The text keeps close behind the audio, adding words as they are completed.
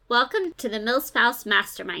Welcome to the MilSpouse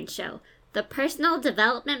Mastermind Show, the personal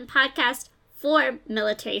development podcast for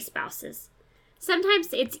military spouses. Sometimes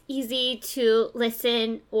it's easy to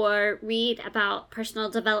listen or read about personal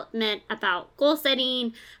development, about goal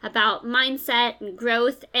setting, about mindset and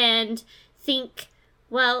growth, and think,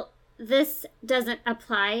 well, this doesn't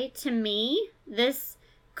apply to me. This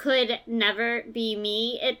could never be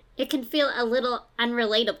me. It can feel a little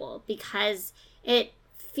unrelatable because it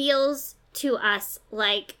feels to us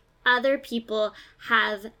like other people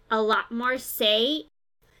have a lot more say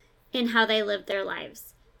in how they live their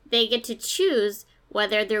lives. They get to choose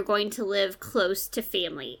whether they're going to live close to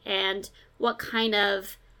family and what kind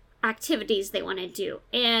of activities they want to do.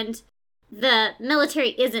 And the military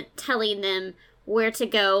isn't telling them where to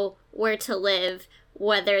go, where to live,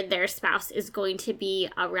 whether their spouse is going to be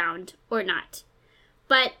around or not.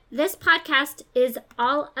 But this podcast is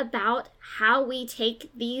all about how we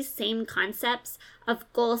take these same concepts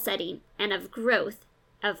of goal setting and of growth,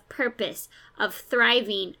 of purpose, of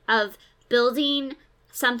thriving, of building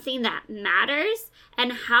something that matters,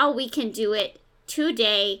 and how we can do it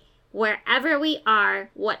today, wherever we are,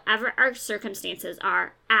 whatever our circumstances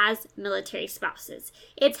are as military spouses.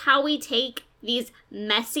 It's how we take these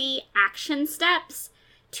messy action steps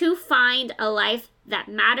to find a life that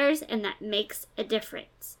matters and that makes a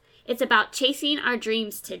difference. It's about chasing our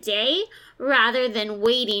dreams today rather than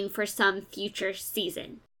waiting for some future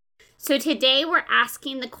season. So today we're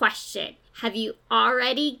asking the question, have you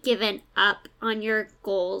already given up on your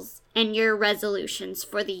goals and your resolutions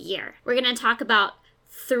for the year? We're going to talk about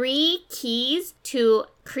 3 keys to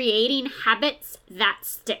creating habits that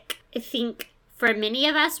stick. I think for many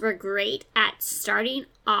of us, we're great at starting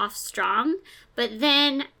off strong, but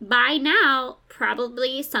then by now,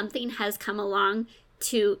 probably something has come along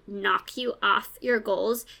to knock you off your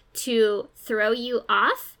goals, to throw you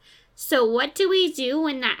off. So what do we do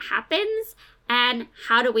when that happens? And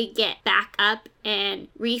how do we get back up and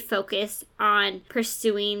refocus on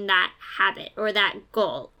pursuing that habit or that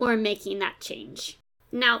goal or making that change?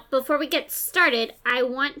 Now, before we get started, I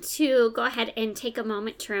want to go ahead and take a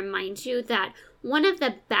moment to remind you that one of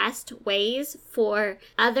the best ways for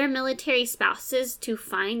other military spouses to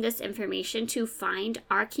find this information, to find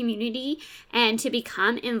our community, and to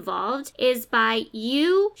become involved is by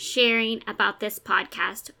you sharing about this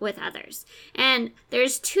podcast with others. And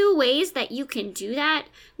there's 2 ways that you can do that.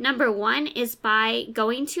 Number 1 is by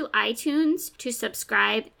going to iTunes to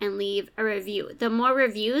subscribe and leave a review. The more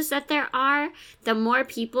reviews that there are, the more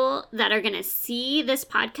people that are going to see this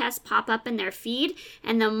podcast pop up in their feed,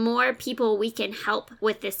 and the more people we can help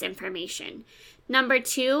with this information. Number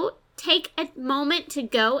 2, take a moment to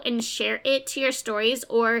go and share it to your stories,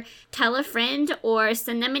 or tell a friend, or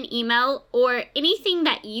send them an email, or anything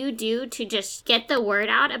that you do to just get the word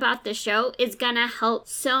out about the show is gonna help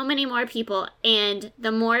so many more people. And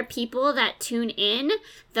the more people that tune in,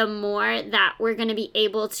 the more that we're gonna be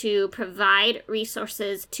able to provide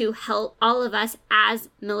resources to help all of us as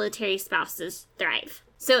military spouses thrive.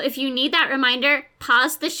 So if you need that reminder,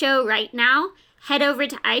 pause the show right now, head over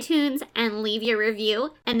to iTunes and leave your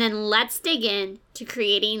review, and then let's dig in to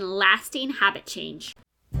creating lasting habit change.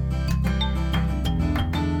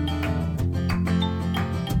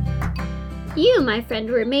 You, my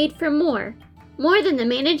friend, were made for more. More than the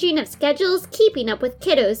managing of schedules, keeping up with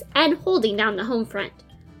kiddos, and holding down the home front.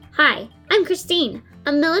 Hi, I'm Christine,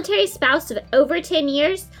 a military spouse of over 10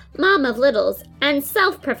 years, mom of littles, and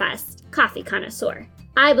self-professed coffee connoisseur.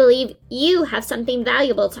 I believe you have something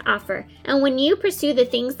valuable to offer, and when you pursue the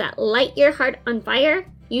things that light your heart on fire,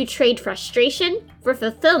 you trade frustration for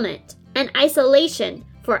fulfillment and isolation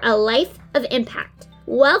for a life of impact.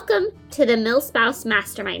 Welcome to the MilSpouse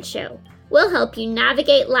Mastermind Show. We'll help you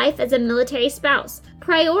navigate life as a military spouse,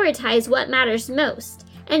 prioritize what matters most,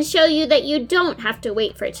 and show you that you don't have to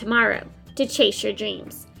wait for tomorrow to chase your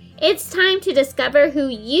dreams. It's time to discover who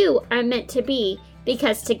you are meant to be,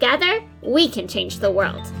 because together, we can change the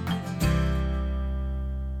world.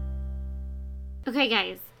 Okay,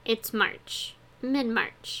 guys, it's March,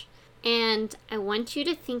 mid-March, and I want you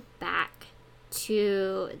to think back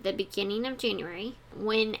to the beginning of January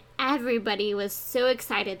when everybody was so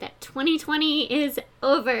excited that 2020 is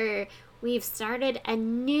over. We've started a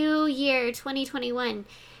new year, 2021,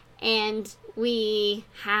 and we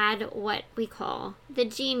had what we call the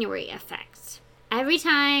January effect. Every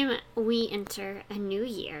time we enter a new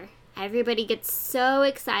year, everybody gets so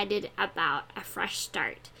excited about a fresh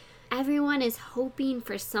start. Everyone is hoping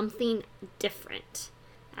for something different.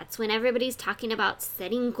 That's when everybody's talking about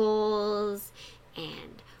setting goals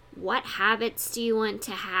and what habits do you want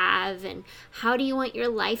to have and how do you want your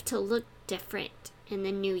life to look different in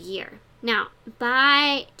the new year. Now,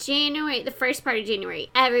 by January, the first part of January,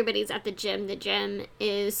 everybody's at the gym. The gym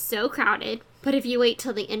is so crowded. But if you wait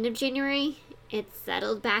till the end of January, it's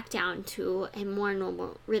settled back down to a more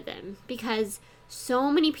normal rhythm because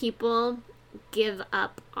so many people give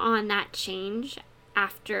up on that change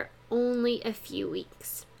after only a few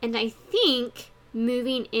weeks. And I think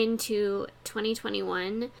moving into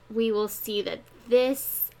 2021, we will see that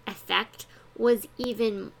this effect was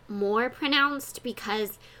even more pronounced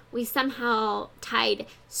because we somehow tied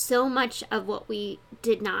so much of what we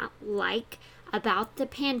did not like about the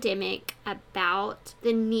pandemic, about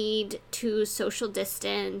the need to social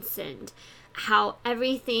distance, and how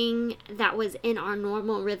everything that was in our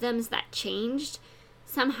normal rhythms that changed,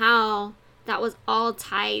 somehow that was all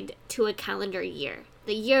tied to a calendar year.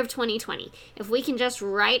 The year of 2020. If we can just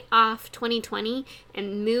write off 2020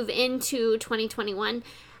 and move into 2021,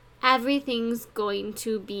 everything's going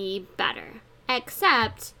to be better.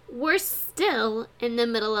 Except we're still in the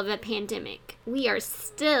middle of a pandemic. We are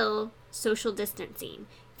still social distancing.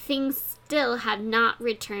 Things still have not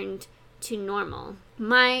returned to normal.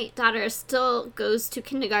 My daughter still goes to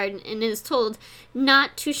kindergarten and is told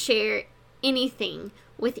not to share anything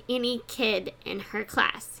with any kid in her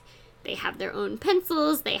class. They have their own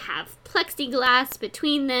pencils, they have plexiglass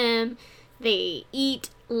between them, they eat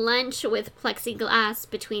lunch with plexiglass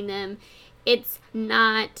between them. It's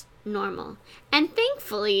not normal. And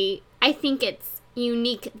thankfully, I think it's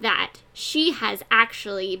unique that she has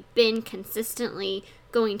actually been consistently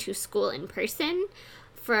going to school in person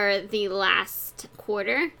for the last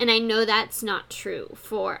quarter. And I know that's not true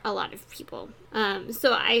for a lot of people.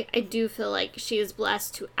 So I do feel like she is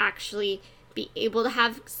blessed to actually be able to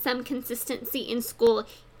have some consistency in school,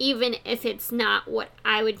 even if it's not what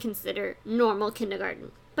I would consider normal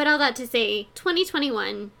kindergarten. But all that to say,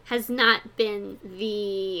 2021 has not been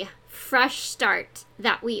the fresh start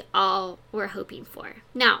that we all were hoping for.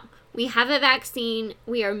 Now, we have a vaccine.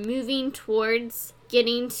 We are moving towards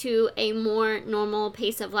getting to a more normal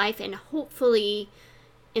pace of life, and hopefully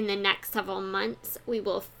in the next several months, we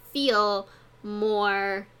will feel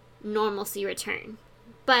more normalcy return.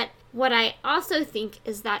 But what I also think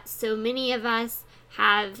is that so many of us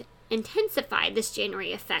have intensified this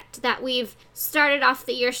January effect, that we've started off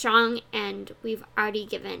the year strong and we've already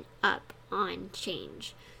given up on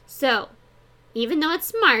change. So, even though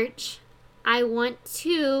it's March, I want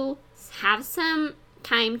to have some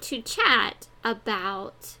time to chat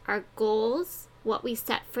about our goals, what we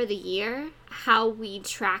set for the year, how we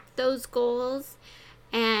track those goals,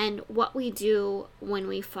 and what we do when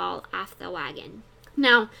we fall off the wagon.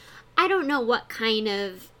 Now, I don't know what kind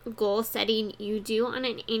of goal setting you do on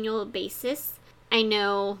an annual basis. I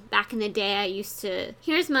know back in the day I used to,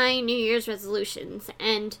 here's my New Year's resolutions,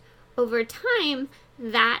 and over time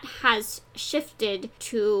that has shifted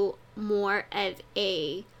to more of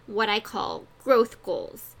a what I call growth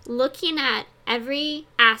goals. Looking at every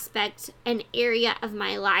aspect and area of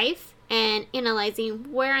my life and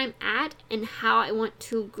analyzing where I'm at and how I want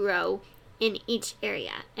to grow in each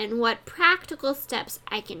area and what practical steps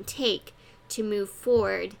I can take to move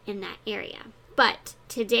forward in that area. But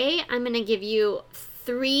today I'm going to give you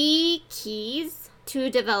 3 keys to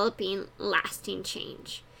developing lasting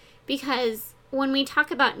change. Because when we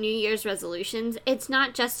talk about New Year's resolutions, it's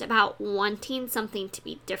not just about wanting something to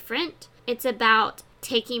be different. It's about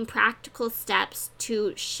taking practical steps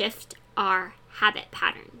to shift our habit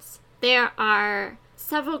patterns. There are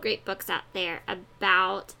several great books out there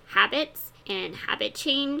about habits and habit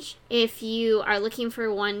change. If you are looking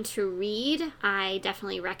for one to read, I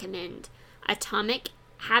definitely recommend Atomic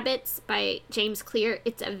Habits by James Clear.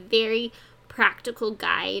 It's a very practical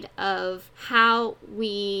guide of how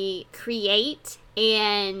we create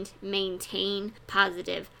and maintain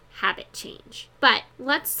positive habit change. But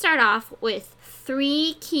let's start off with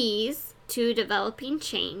 3 keys to developing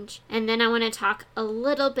change, and then I want to talk a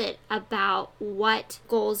little bit about what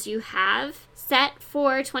goals you have set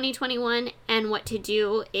for 2021 and what to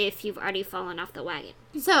do if you've already fallen off the wagon.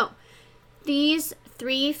 So these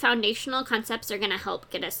 3 foundational concepts are going to help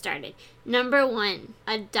get us started. Number 1,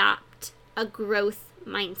 adopt a growth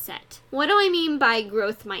mindset. What do I mean by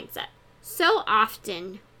growth mindset? So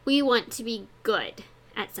often we want to be good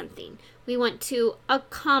at something. We want to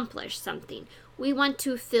accomplish something. We want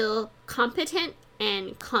to feel competent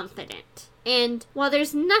and confident. And while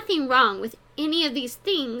there's nothing wrong with any of these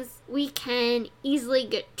things, we can easily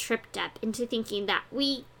get tripped up into thinking that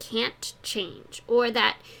we can't change or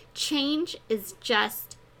that change is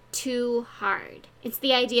just too hard. It's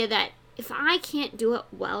the idea that if I can't do it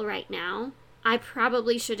well right now, I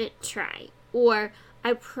probably shouldn't try, or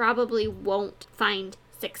I probably won't find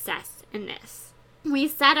success in this. We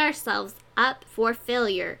set ourselves up for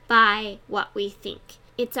failure by what we think.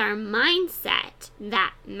 It's our mindset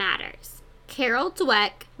that matters. Carol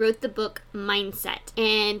Dweck wrote the book Mindset,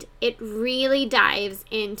 and it really dives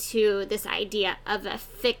into this idea of a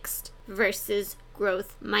fixed versus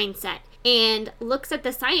growth mindset and looks at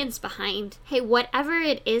the science behind, hey, whatever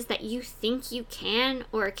it is that you think you can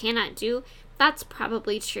or cannot do, that's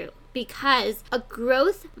probably true. Because a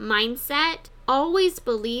growth mindset always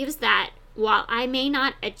believes that while I may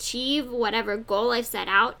not achieve whatever goal I've set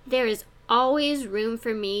out, there is always room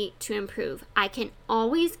for me to improve. I can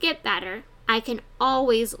always get better. I can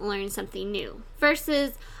always learn something new.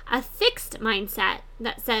 Versus a fixed mindset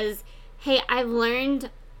that says, hey, I've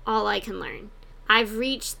learned all I can learn. I've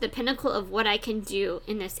reached the pinnacle of what I can do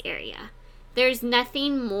in this area. There's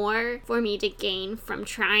nothing more for me to gain from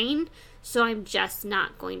trying, so I'm just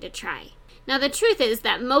not going to try. Now, the truth is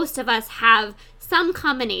that most of us have some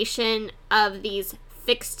combination of these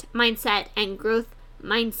fixed mindset and growth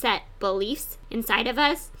mindset beliefs inside of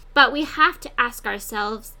us, but we have to ask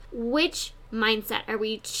ourselves, which mindset are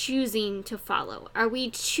we choosing to follow? Are we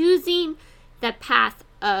choosing the path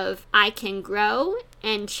of I can grow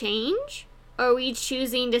and change? Or are we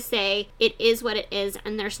choosing to say it is what it is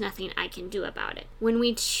and there's nothing I can do about it? When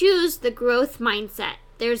we choose the growth mindset,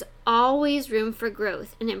 there's always room for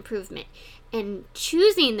growth and improvement. And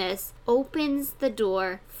choosing this opens the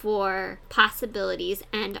door for possibilities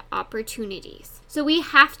and opportunities. So we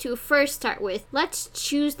have to first start with, let's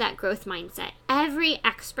choose that growth mindset. Every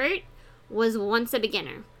expert was once a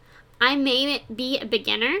beginner. I may be a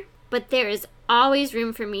beginner, but there is always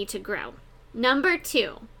room for me to grow. Number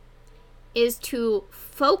 2 is to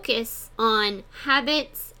focus on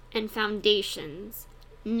habits and foundations,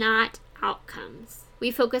 not outcomes.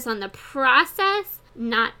 We focus on the process,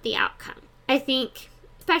 not the outcome. I think,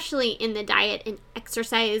 especially in the diet and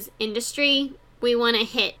exercise industry, we want to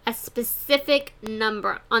hit a specific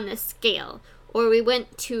number on the scale, or we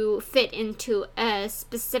want to fit into a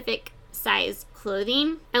specific size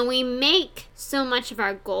clothing, and we make so much of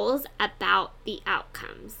our goals about the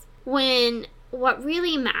outcomes, when what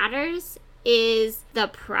really matters is the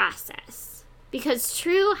process. Because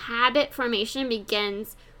true habit formation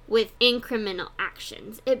begins with incremental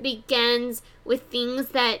actions. It begins with things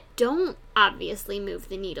that don't obviously move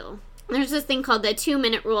the needle. There's this thing called the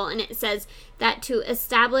 2-minute rule, and it says that to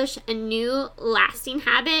establish a new lasting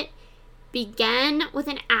habit, begin with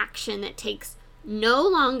an action that takes no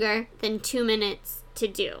longer than 2 minutes to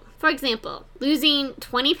do. For example, losing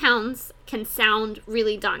 20 pounds can sound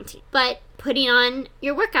really daunting, but putting on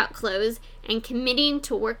your workout clothes and committing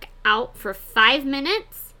to work out for 5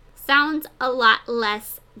 minutes sounds a lot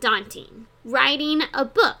less daunting. Writing a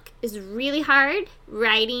book is really hard.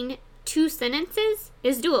 Writing 2 sentences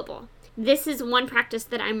is doable. This is one practice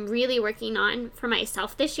that I'm really working on for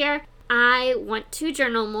myself this year. I want to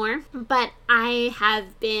journal more, but I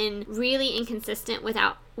have been really inconsistent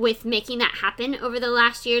with making that happen over the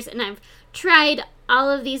last years, and I've tried all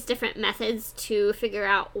of these different methods to figure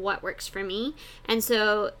out what works for me. And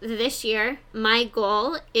so this year, my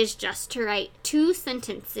goal is just to write 2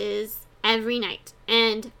 sentences every night.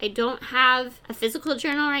 And I don't have a physical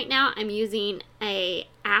journal right now. I'm using an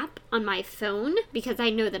app on my phone because I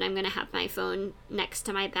know that I'm going to have my phone next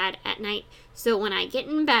to my bed at night. So when I get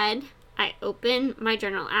in bed, I open my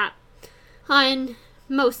journal app on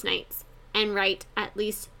most nights and write at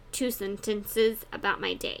least 2 sentences about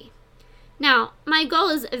my day. Now, my goal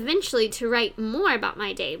is eventually to write more about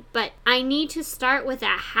my day, but I need to start with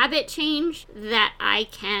a habit change that I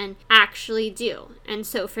can actually do. And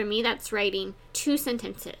so for me, that's writing 2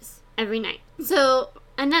 sentences every night. So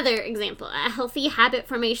another example, a healthy habit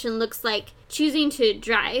formation looks like choosing to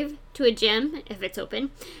drive to a gym, if it's open,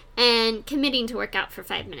 and committing to work out for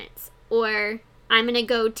 5 minutes. Or I'm going to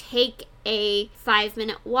go take a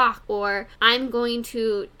 5-minute walk, or I'm going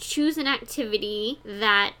to choose an activity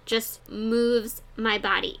that just moves my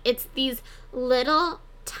body. It's these little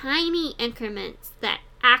tiny increments that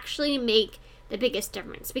actually make the biggest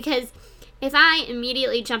difference. Because if I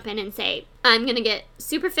immediately jump in and say, I'm going to get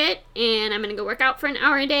super fit and I'm going to go work out for an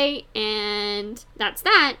hour a day and that's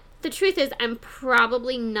that, the truth is I'm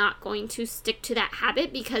probably not going to stick to that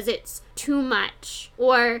habit because it's too much.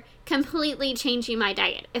 Or completely changing my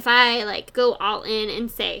diet. If I go all in and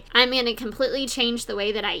say, I'm going to completely change the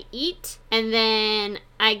way that I eat, and then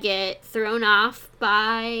I get thrown off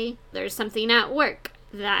by there's something at work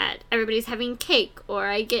that everybody's having cake, or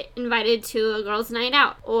I get invited to a girls' night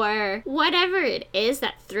out, or whatever it is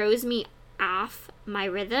that throws me off my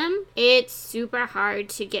rhythm, it's super hard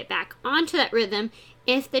to get back onto that rhythm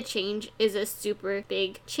if the change is a super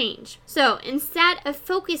big change. So instead of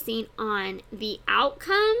focusing on the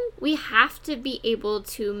outcome, we have to be able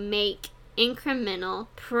to make incremental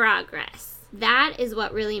progress. That is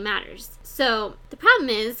what really matters. So the problem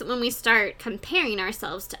is when we start comparing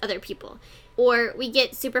ourselves to other people, or we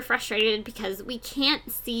get super frustrated because we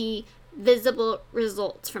can't see visible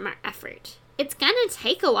results from our effort. It's going to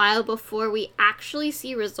take a while before we actually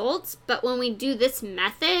see results, but when we do this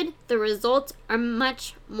method, the results are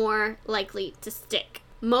much more likely to stick.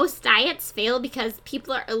 Most diets fail because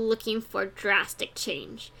people are looking for drastic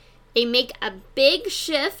change. They make a big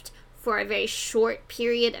shift for a very short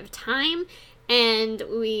period of time, and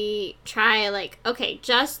we try okay,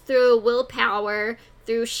 just through willpower,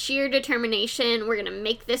 through sheer determination, we're going to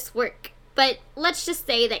make this work. But let's just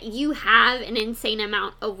say that you have an insane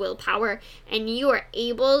amount of willpower and you are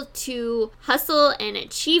able to hustle and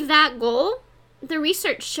achieve that goal. The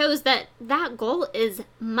research shows that that goal is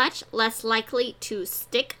much less likely to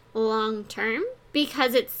stick long term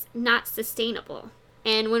because it's not sustainable.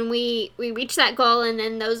 And when we reach that goal and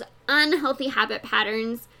then those unhealthy habit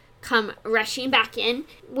patterns come rushing back in,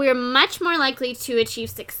 we're much more likely to achieve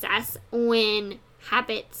success when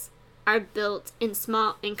habits are built in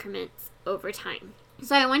small increments over time.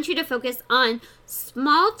 So I want you to focus on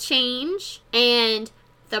small change and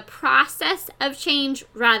the process of change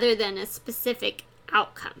rather than a specific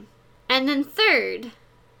outcome. And then third,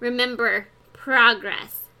 remember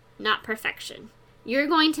progress, not perfection. You're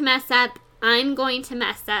going to mess up. I'm going to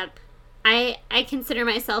mess up. I consider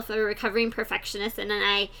myself a recovering perfectionist, and then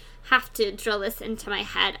I have to drill this into my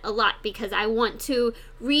head a lot because I want to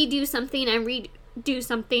redo something and redo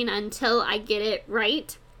something until I get it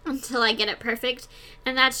right, until I get it perfect,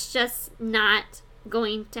 and that's just not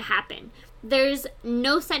going to happen. There's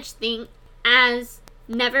no such thing as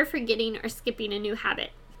never forgetting or skipping a new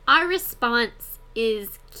habit. Our response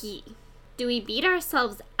is key. Do we beat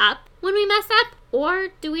ourselves up when we mess up, or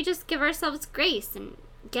do we just give ourselves grace and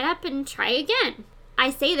get up and try again? I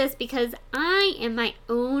say this because I am my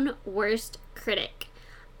own worst critic.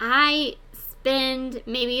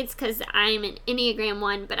 Maybe it's because I'm an Enneagram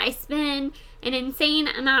 1, but I spend an insane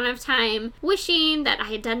amount of time wishing that I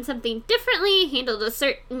had done something differently, handled a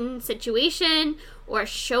certain situation, or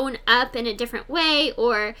shown up in a different way,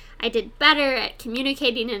 or I did better at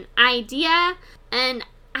communicating an idea. And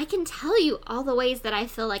I can tell you all the ways that I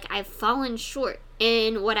feel like I've fallen short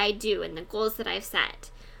in what I do and the goals that I've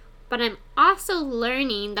set. But I'm also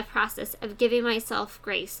learning the process of giving myself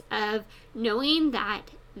grace, of knowing that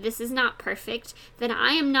this is not perfect, that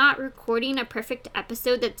I am not recording a perfect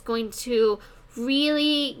episode that's going to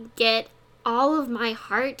really get all of my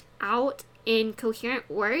heart out in coherent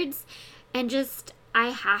words, and just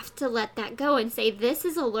I have to let that go and say this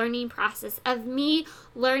is a learning process of me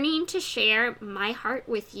learning to share my heart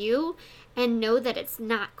with you and know that it's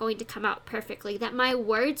not going to come out perfectly, that my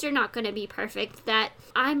words are not going to be perfect, that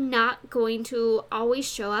I'm not going to always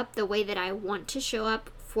show up the way that I want to show up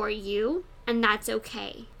for you. And that's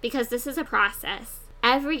okay, because this is a process.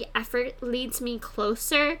 Every effort leads me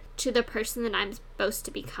closer to the person that I'm supposed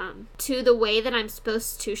to become, to the way that I'm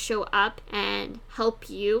supposed to show up and help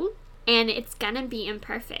you. And it's gonna be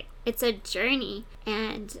imperfect. It's a journey.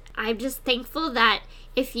 And I'm just thankful that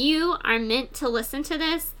if you are meant to listen to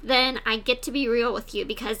this, then I get to be real with you,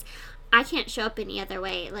 because I can't show up any other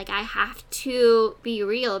way. I have to be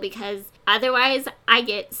real, because otherwise I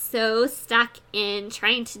get so stuck in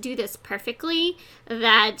trying to do this perfectly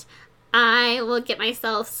that I will get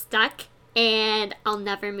myself stuck and I'll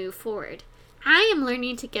never move forward. I am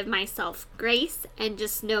learning to give myself grace and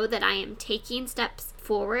just know that I am taking steps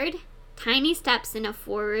forward, tiny steps in a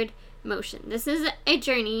forward motion. This is a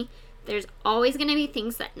journey. There's always going to be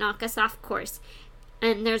things that knock us off course.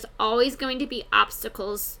 And there's always going to be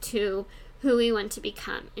obstacles to who we want to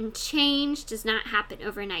become. And change does not happen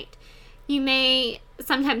overnight. You may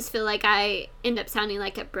sometimes feel like I end up sounding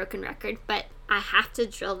like a broken record, but I have to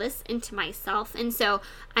drill this into myself. And so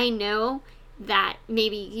I know that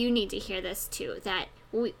maybe you need to hear this too, that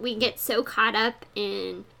we get so caught up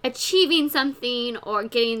in achieving something or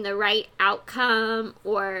getting the right outcome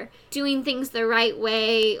or doing things the right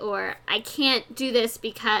way, or I can't do this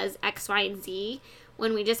because X, Y, and Z,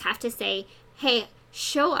 when we just have to say, hey,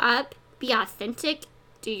 show up, be authentic,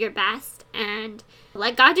 do your best, and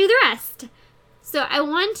let God do the rest. So I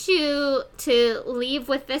want you to leave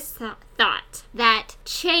with this thought that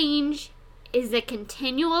change is a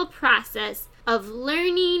continual process of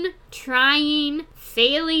learning, trying,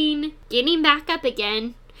 failing, getting back up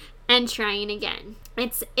again, and trying again.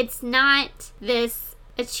 It's not this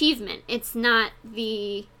achievement. It's not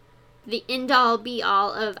the the end-all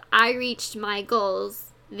be-all of I reached my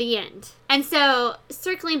goals, the end. And so,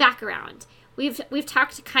 circling back around, we've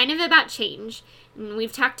talked kind of about change, and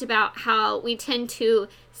we've talked about how we tend to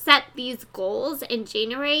set these goals in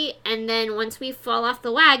January, and then once we fall off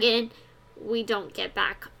the wagon, we don't get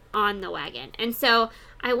back on the wagon. And so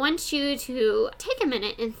I want you to take a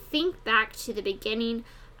minute and think back to the beginning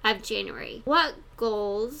of January. What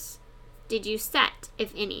goals did you set,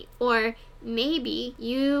 if any? Or maybe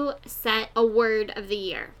you set a word of the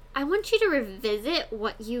year. I want you to revisit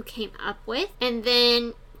what you came up with and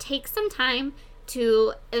then take some time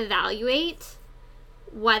to evaluate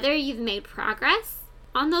whether you've made progress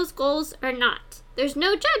on those goals or not. There's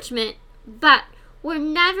no judgment, but we're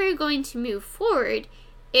never going to move forward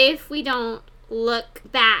if we don't look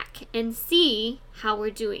back and see how we're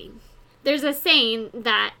doing. There's a saying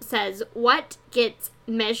that says, what gets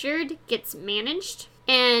measured gets managed.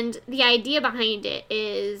 And the idea behind it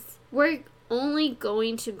is we're only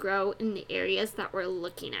going to grow in the areas that we're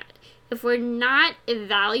looking at. If we're not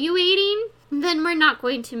evaluating, then we're not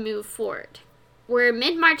going to move forward. We're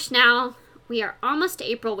mid-March now. We are almost to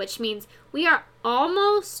April, which means we are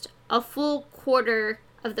almost a full quarter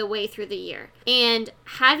of the way through the year. And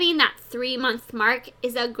having that 3-month mark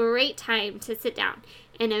is a great time to sit down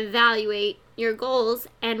and evaluate your goals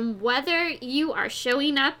and whether you are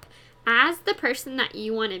showing up as the person that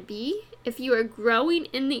you want to be, if you are growing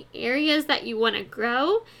in the areas that you want to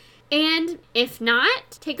grow, and if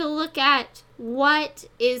not, take a look at what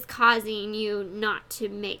is causing you not to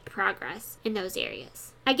make progress in those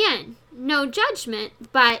areas. Again, no judgment,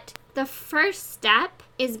 but the first step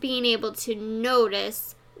is being able to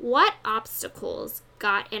notice what obstacles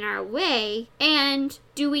got in our way and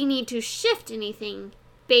do we need to shift anything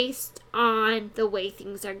based on the way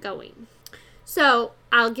things are going. So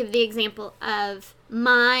I'll give the example of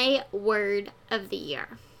my word of the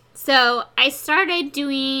year. So I started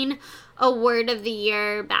doing a word of the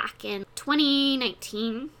year back in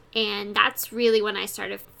 2019. And that's really when I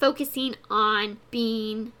started focusing on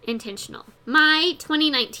being intentional. My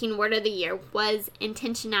 2019 word of the year was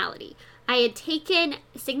intentionality. I had taken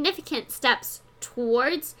significant steps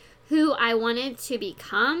towards who I wanted to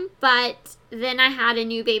become, but then I had a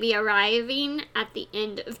new baby arriving at the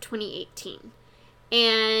end of 2018.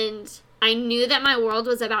 And I knew that my world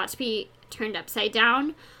was about to be turned upside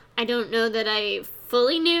down. I don't know that I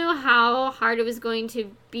fully knew how hard it was going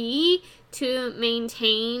to be to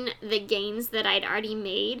maintain the gains that I'd already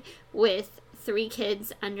made with 3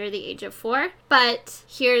 kids under the age of 4. But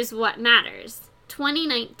here's what matters.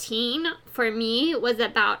 2019 for me was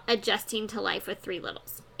about adjusting to life with 3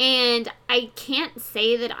 littles. And I can't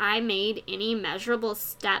say that I made any measurable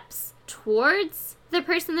steps towards the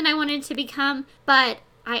person that I wanted to become, but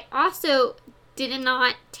I also did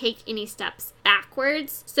not take any steps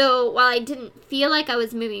backwards. So while I didn't feel like I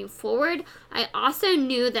was moving forward, I also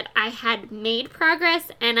knew that I had made progress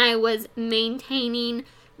and I was maintaining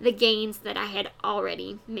the gains that I had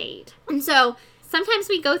already made. And so sometimes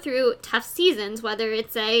we go through tough seasons, whether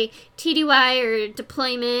it's a TDY or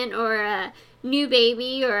deployment or a new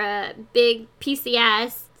baby or a big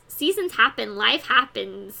PCS. Seasons happen, life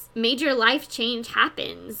happens, major life change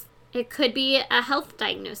happens. It could be a health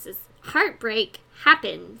diagnosis. Heartbreak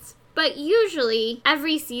happens. But usually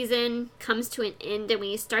every season comes to an end and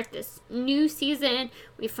we start this new season,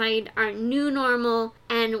 we find our new normal,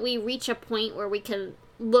 and we reach a point where we can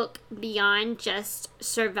look beyond just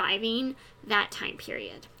surviving that time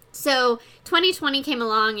period. So 2020 came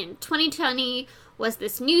along and 2020 was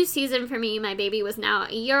this new season for me. My baby was now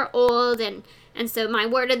a year old and so my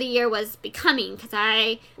word of the year was becoming, because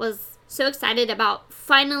I was so excited about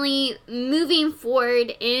finally moving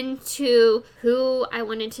forward into who I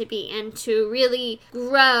wanted to be and to really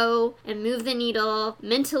grow and move the needle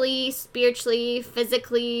mentally, spiritually,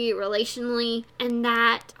 physically, relationally, and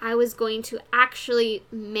that I was going to actually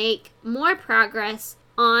make more progress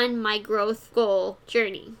on my growth goal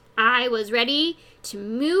journey. I was ready to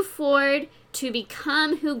move forward to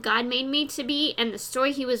become who God made me to be and the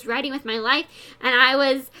story He was writing with my life, and I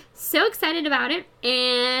was so excited about it.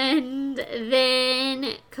 And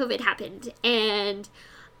then COVID happened and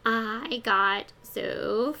I got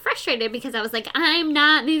so frustrated because I was like, I'm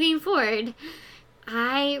not moving forward.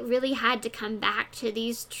 I really had to come back to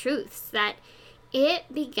these truths that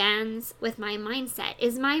it begins with my mindset.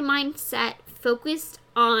 Is my mindset focused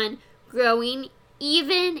on growing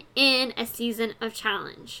even in a season of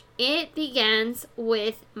challenge? It begins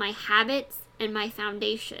with my habits and my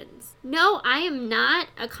foundations. No, I am not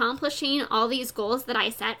accomplishing all these goals that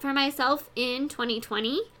I set for myself in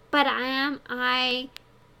 2020, but I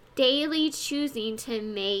daily choosing to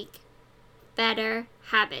make better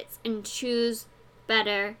habits and choose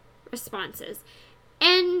better responses.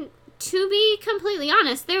 And to be completely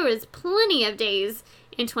honest, there was plenty of days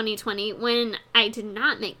in 2020 when I did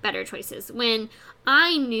not make better choices, when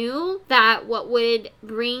I knew that what would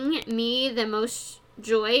bring me the most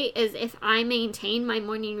joy is if I maintained my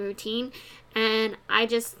morning routine, and I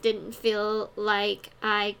just didn't feel like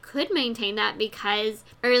I could maintain that because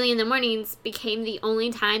early in the mornings became the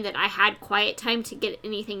only time that I had quiet time to get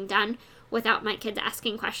anything done without my kids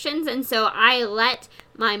asking questions. And so I let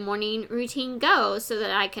my morning routine go so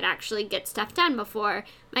that I could actually get stuff done before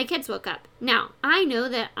my kids woke up. Now, I know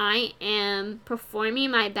that I am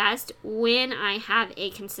performing my best when I have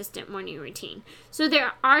a consistent morning routine. So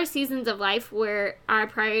there are seasons of life where our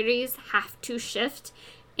priorities have to shift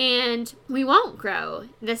and we won't grow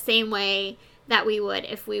the same way that we would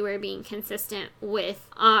if we were being consistent with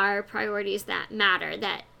our priorities that matter,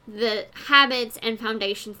 that the habits and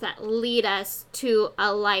foundations that lead us to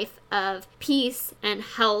a life of peace and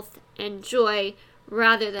health and joy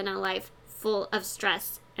rather than a life full of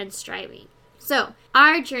stress and striving. So,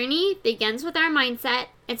 our journey begins with our mindset.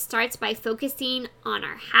 It starts by focusing on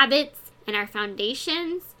our habits and our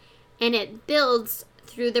foundations, and it builds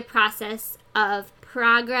through the process of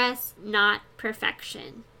progress, not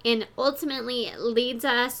perfection. And ultimately, it leads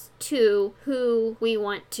us to who we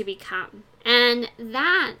want to become. And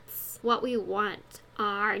that's what we want.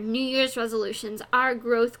 Our New Year's resolutions, our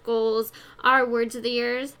growth goals, our words of the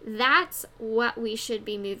years, that's what we should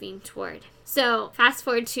be moving toward. So fast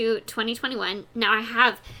forward to 2021. Now I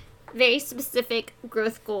have very specific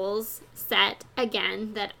growth goals set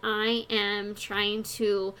again that I am trying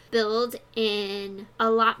to build in a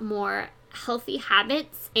lot more healthy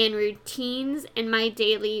habits and routines in my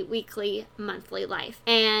daily, weekly, monthly life.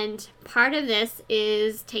 And part of this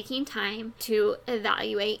is taking time to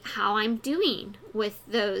evaluate how I'm doing with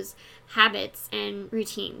those habits and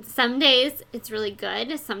routines. Some days it's really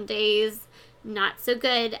good, some days not so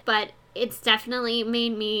good, but it's definitely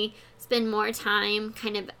made me spend more time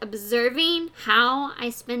kind of observing how I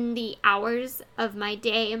spend the hours of my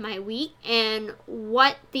day and my week and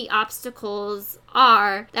what the obstacles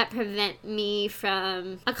are that prevent me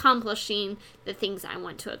from accomplishing the things I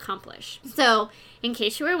want to accomplish. So, in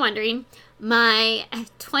case you were wondering, my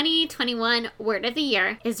 2021 word of the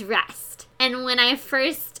year is rest. And when I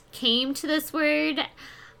first came to this word,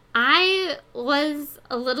 I was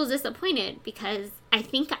a little disappointed because I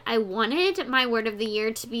think I wanted my word of the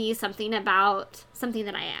year to be something about something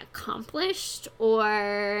that I accomplished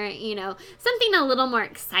or, something a little more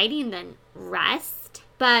exciting than rest.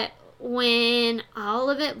 But when all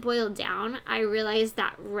of it boiled down, I realized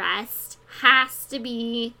that rest has to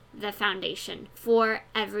be the foundation for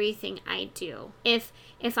everything I do. If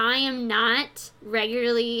I am not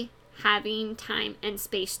regularly having time and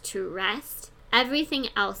space to rest, everything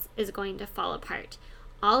else is going to fall apart.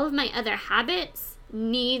 All of my other habits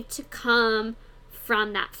need to come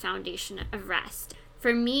from that foundation of rest.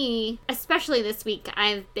 For me, especially this week,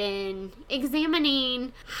 I've been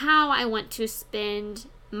examining how I want to spend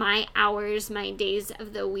my hours, my days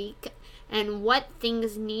of the week, and what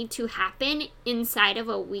things need to happen inside of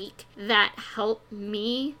a week that help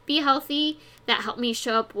me be healthy, that help me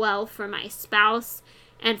show up well for my spouse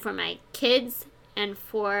and for my kids and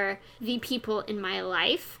for the people in my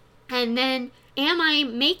life. And then, am I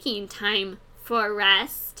making time for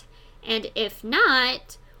rest? And if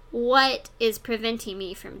not, what is preventing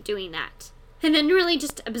me from doing that? And then really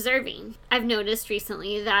just observing. I've noticed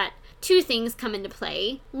recently that two things come into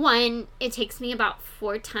play. One, it takes me about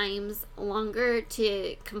 4 times longer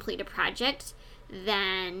to complete a project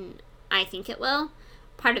than I think it will.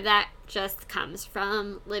 Part of that just comes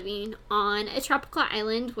from living on a tropical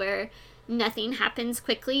island where nothing happens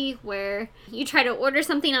quickly, where you try to order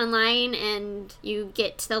something online and you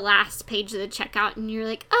get to the last page of the checkout and you're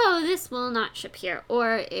like, oh, this will not ship here,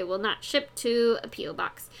 or it will not ship to a P.O.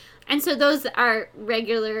 box. And so those are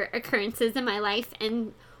regular occurrences in my life.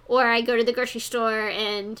 Or I go to the grocery store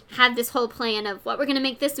and have this whole plan of what we're going to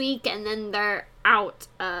make this week, and then they're out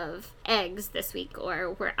of eggs this week,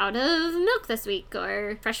 or we're out of milk this week,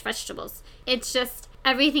 or fresh vegetables. It's just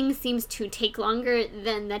everything seems to take longer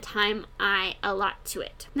than the time I allot to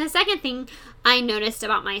it. The second thing I noticed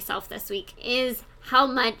about myself this week is how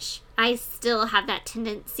much I still have that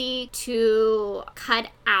tendency to cut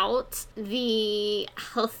out the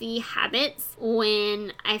healthy habits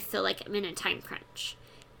when I feel like I'm in a time crunch.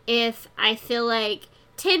 If I feel like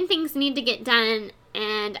 10 things need to get done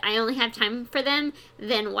and I only have time for them,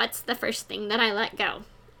 then what's the first thing that I let go?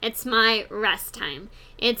 It's my rest time.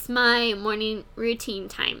 It's my morning routine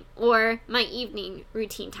time or my evening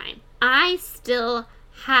routine time. I still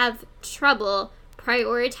have trouble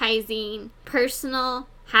prioritizing personal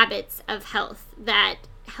habits of health that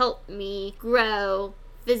help me grow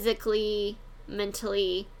physically,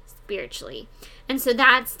 mentally, spiritually. And so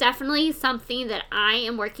that's definitely something that I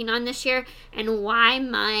am working on this year, and why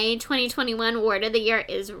my 2021 word of the year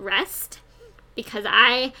is rest, because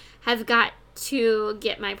I have got to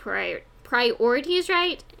get my priorities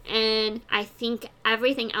right, and I think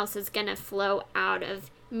everything else is going to flow out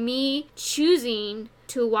of me choosing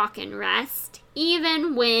to walk in rest,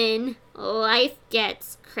 even when life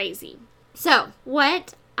gets crazy. So,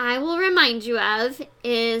 what I will remind you of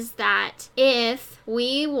is that if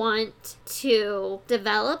we want to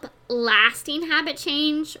develop lasting habit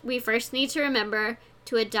change, we first need to remember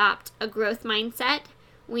to adopt a growth mindset.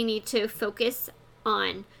 We need to focus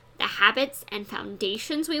on the habits and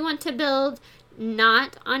foundations we want to build,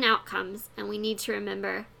 not on outcomes. And we need to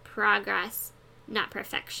remember progress, not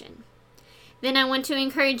perfection. Then I want to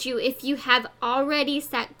encourage you, if you have already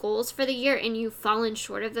set goals for the year and you've fallen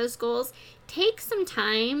short of those goals, take some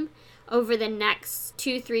time over the next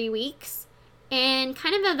 2-3 weeks and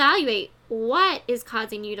kind of evaluate what is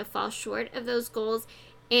causing you to fall short of those goals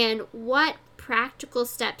and what practical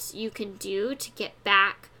steps you can do to get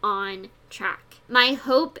back on track. My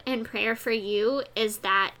hope and prayer for you is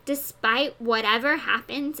that despite whatever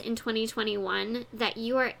happens in 2021, that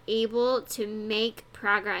you are able to make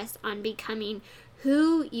progress on becoming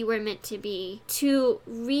who you were meant to be, to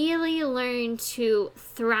really learn to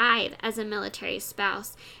thrive as a military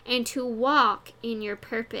spouse, and to walk in your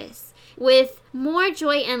purpose with more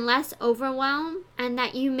joy and less overwhelm, and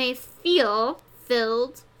that you may feel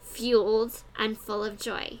filled, fueled, and full of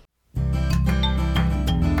joy.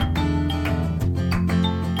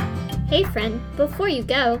 Hey friend, before you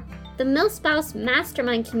go, the MilSpouse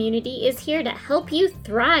Mastermind community is here to help you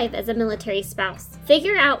thrive as a military spouse.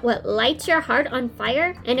 Figure out what lights your heart on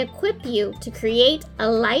fire and equip you to create a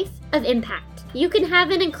life of impact. You can have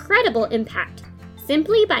an incredible impact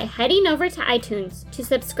simply by heading over to iTunes to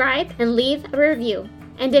subscribe and leave a review.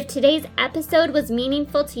 And if today's episode was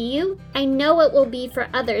meaningful to you, I know it will be for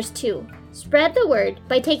others too. Spread the word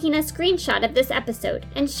by taking a screenshot of this episode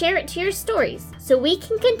and share it to your stories so we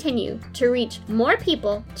can continue to reach more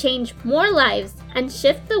people, change more lives, and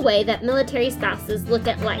shift the way that military spouses look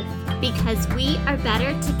at life. Because we are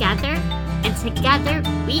better together, and together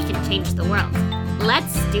we can change the world.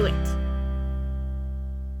 Let's do it.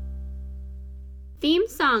 Theme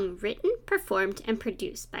song written, performed, and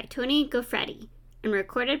produced by Tony Goffretti and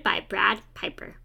recorded by Brad Piper.